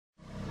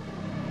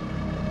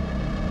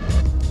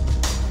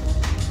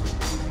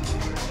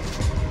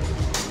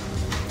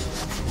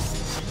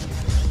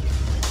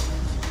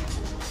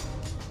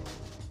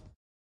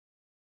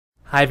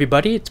Hi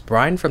everybody, it's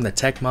Brian from the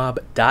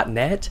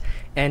TechMob.net,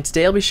 and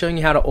today I'll be showing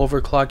you how to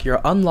overclock your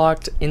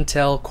unlocked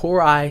Intel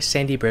Core i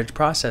Sandy Bridge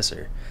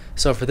processor.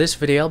 So for this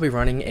video I'll be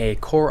running a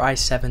Core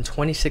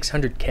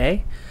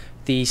i7-2600K.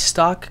 The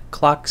stock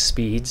clock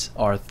speeds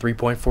are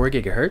 3.4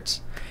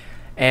 GHz,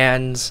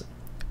 and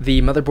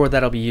the motherboard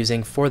that I'll be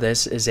using for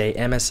this is a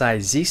MSI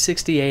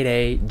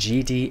Z68A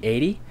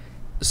GD80.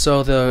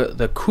 So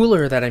the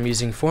cooler that I'm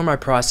using for my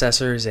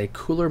processor is a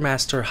Cooler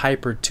Master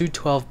Hyper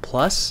 212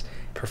 Plus.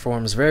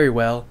 Performs very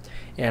well,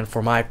 and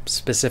for my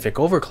specific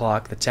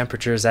overclock, the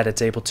temperatures that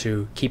it's able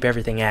to keep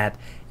everything at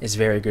is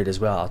very good as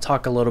well. I'll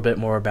talk a little bit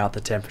more about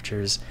the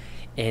temperatures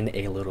in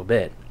a little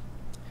bit.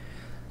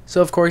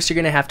 So of course you're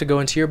going to have to go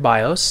into your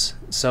BIOS.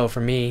 So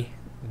for me,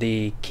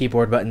 the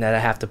keyboard button that I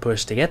have to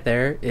push to get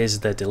there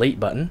is the delete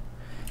button.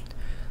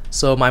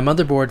 So my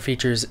motherboard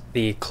features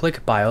the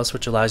click BIOS,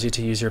 which allows you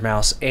to use your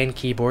mouse and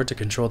keyboard to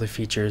control the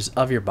features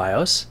of your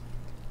BIOS.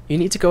 You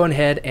need to go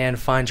ahead and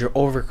find your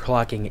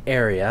overclocking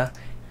area.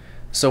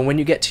 So when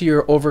you get to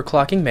your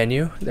overclocking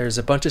menu, there's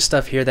a bunch of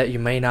stuff here that you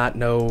may not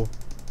know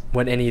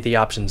what any of the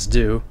options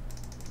do,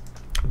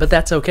 but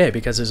that's okay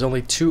because there's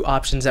only two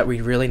options that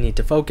we really need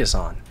to focus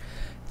on: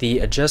 the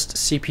adjust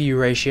CPU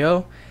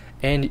ratio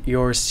and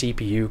your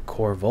CPU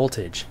core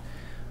voltage.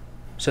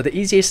 So the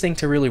easiest thing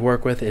to really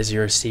work with is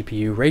your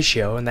CPU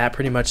ratio, and that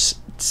pretty much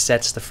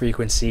sets the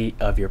frequency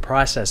of your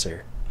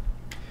processor.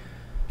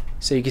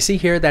 So you can see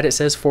here that it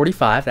says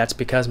 45. That's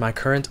because my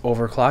current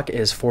overclock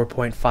is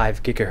 4.5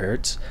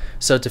 gigahertz.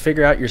 So to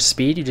figure out your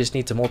speed, you just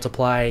need to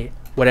multiply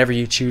whatever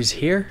you choose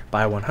here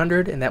by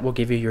 100, and that will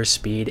give you your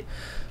speed.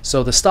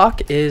 So the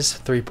stock is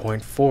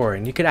 3.4,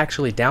 and you could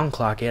actually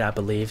downclock it, I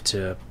believe,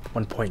 to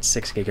 1.6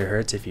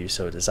 gigahertz if you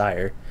so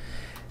desire.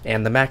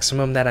 And the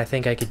maximum that I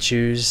think I could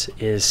choose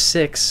is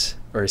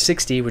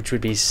 60, which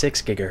would be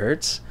 6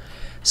 gigahertz.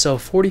 So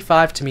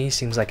 45 to me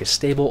seems like a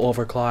stable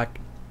overclock.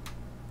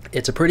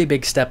 It's a pretty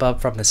big step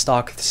up from the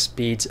stock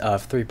speeds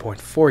of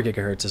 3.4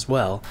 gigahertz as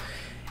well,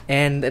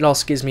 and it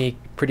also gives me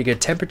pretty good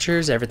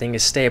temperatures. Everything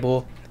is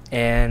stable,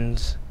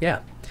 and yeah.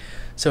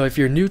 So if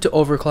you're new to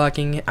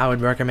overclocking, I would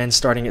recommend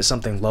starting at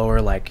something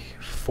lower like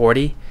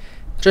 40,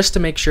 just to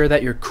make sure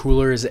that your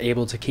cooler is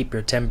able to keep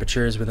your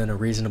temperatures within a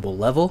reasonable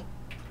level.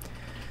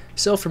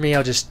 So for me,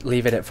 I'll just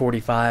leave it at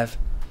 45.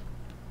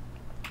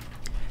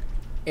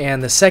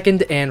 And the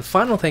second and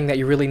final thing that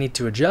you really need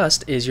to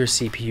adjust is your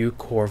CPU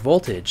core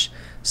voltage.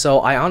 So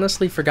I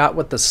honestly forgot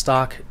what the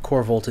stock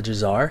core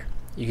voltages are.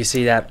 You can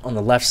see that on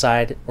the left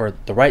side or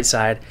the right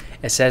side,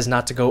 it says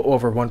not to go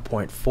over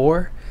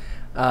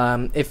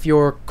 1.4. If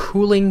your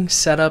cooling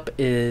setup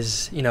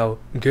is,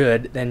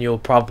 good, then you'll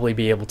probably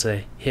be able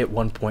to hit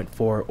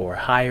 1.4 or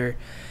higher.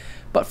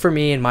 But for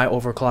me, in my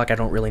overclock, I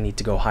don't really need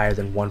to go higher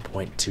than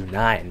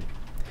 1.29.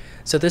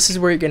 So this is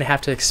where you're going to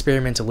have to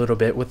experiment a little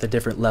bit with the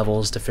different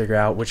levels to figure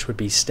out which would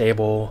be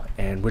stable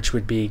and which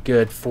would be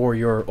good for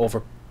your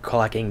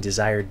overclocking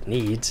desired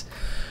needs.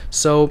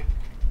 So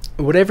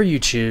whatever you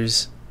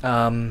choose,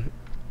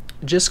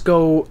 just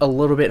go a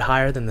little bit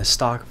higher than the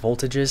stock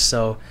voltages.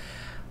 So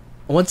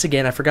once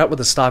again, I forgot what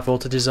the stock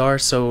voltages are.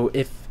 So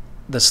if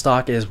the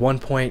stock is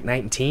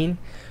 1.19,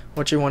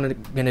 what you're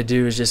going to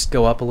do is just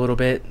go up a little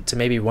bit to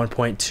maybe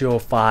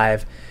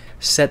 1.205,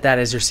 set that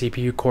as your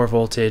CPU core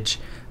voltage,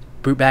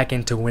 boot back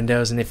into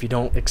Windows, and if you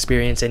don't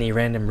experience any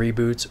random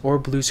reboots or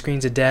blue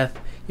screens of death,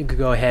 you could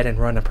go ahead and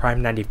run a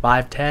Prime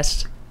 95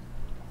 test.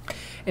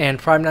 And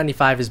Prime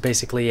 95 is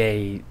basically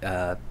a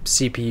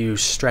CPU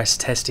stress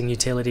testing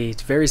utility.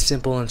 It's very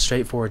simple and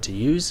straightforward to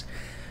use.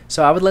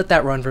 So I would let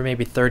that run for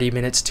maybe 30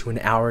 minutes to an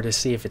hour to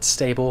see if it's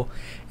stable,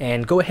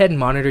 and go ahead and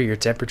monitor your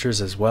temperatures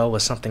as well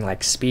with something like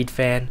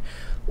SpeedFan,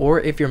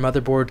 or if your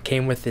motherboard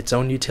came with its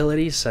own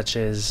utilities such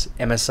as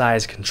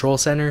MSI's Control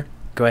Center,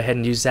 go ahead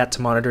and use that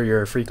to monitor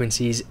your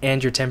frequencies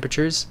and your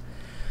temperatures.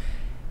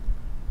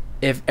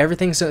 If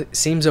everything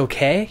seems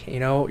okay,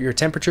 your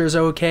temperatures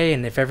are okay,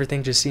 and if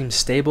everything just seems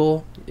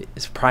stable,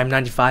 if Prime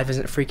 95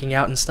 isn't freaking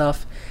out and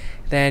stuff,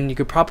 then you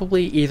could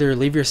probably either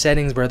leave your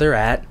settings where they're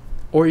at,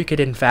 or you could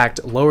in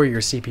fact lower your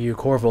CPU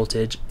core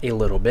voltage a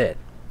little bit.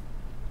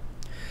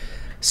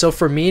 So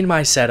for me and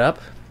my setup,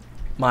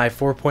 my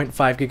 4.5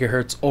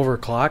 gigahertz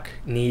overclock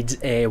needs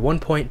a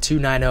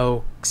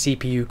 1.290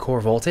 CPU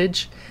core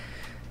voltage.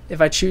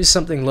 If I choose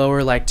something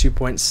lower like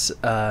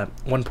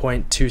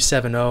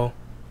 1.270,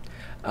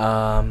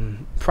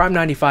 Prime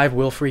 95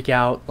 will freak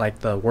out, like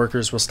the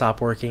workers will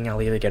stop working.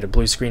 I'll either get a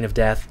blue screen of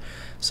death.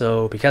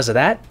 So because of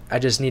that, I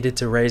just needed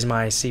to raise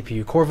my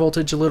CPU core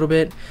voltage a little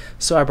bit,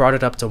 so I brought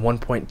it up to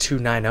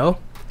 1.290.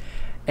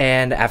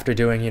 And after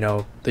doing,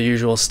 the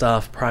usual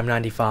stuff, Prime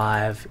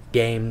 95,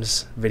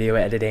 games, video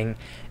editing,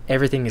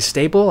 everything is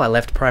stable. I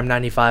left Prime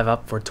 95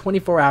 up for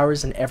 24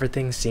 hours and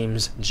everything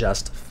seems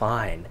just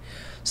fine.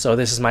 So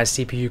this is my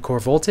CPU core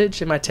voltage,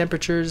 and my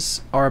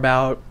temperatures are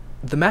about,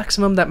 the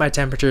maximum that my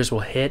temperatures will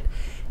hit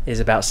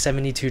is about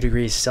 72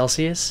 degrees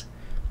Celsius,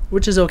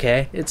 which is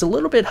okay. It's a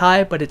little bit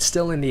high, but it's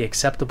still in the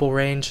acceptable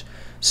range.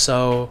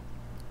 So,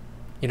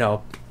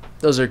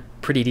 those are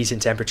pretty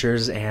decent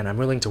temperatures, and I'm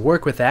willing to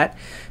work with that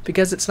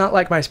because it's not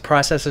like my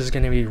processor is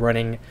going to be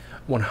running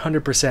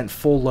 100%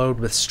 full load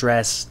with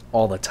stress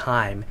all the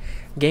time.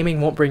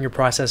 Gaming won't bring your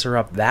processor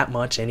up that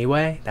much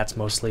anyway. That's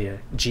mostly a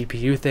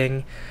GPU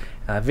thing.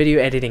 Video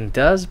editing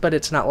does, but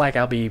it's not like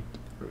I'll be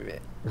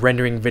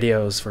rendering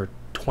videos for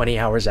 20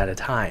 hours at a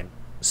time.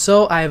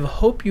 So I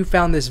hope you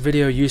found this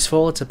video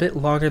useful. It's a bit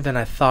longer than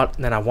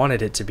I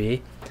wanted it to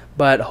be,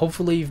 but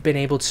hopefully you've been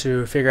able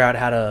to figure out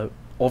how to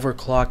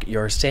overclock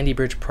your Sandy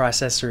Bridge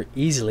processor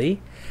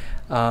easily.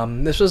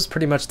 This was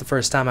pretty much the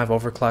first time I've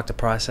overclocked a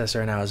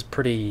processor, and I was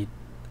pretty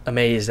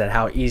amazed at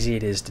how easy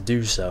it is to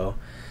do so.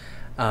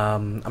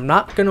 I'm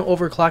not going to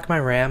overclock my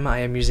RAM. I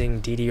am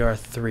using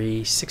DDR3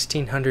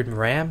 1600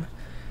 RAM,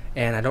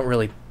 and I don't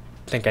really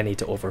think I need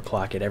to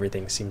overclock it.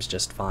 Everything seems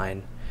just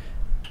fine.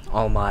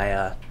 All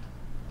my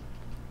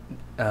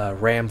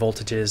RAM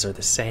voltages are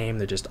the same.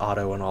 They're just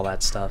auto and all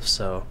that stuff.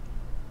 So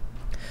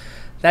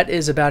that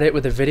is about it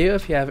with the video.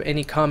 If you have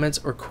any comments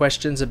or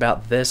questions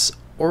about this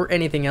or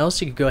anything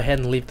else, you can go ahead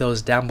and leave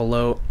those down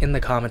below in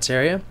the comments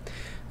area.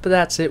 But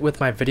that's it with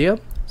my video.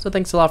 So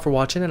thanks a lot for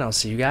watching, and I'll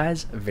see you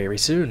guys very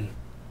soon.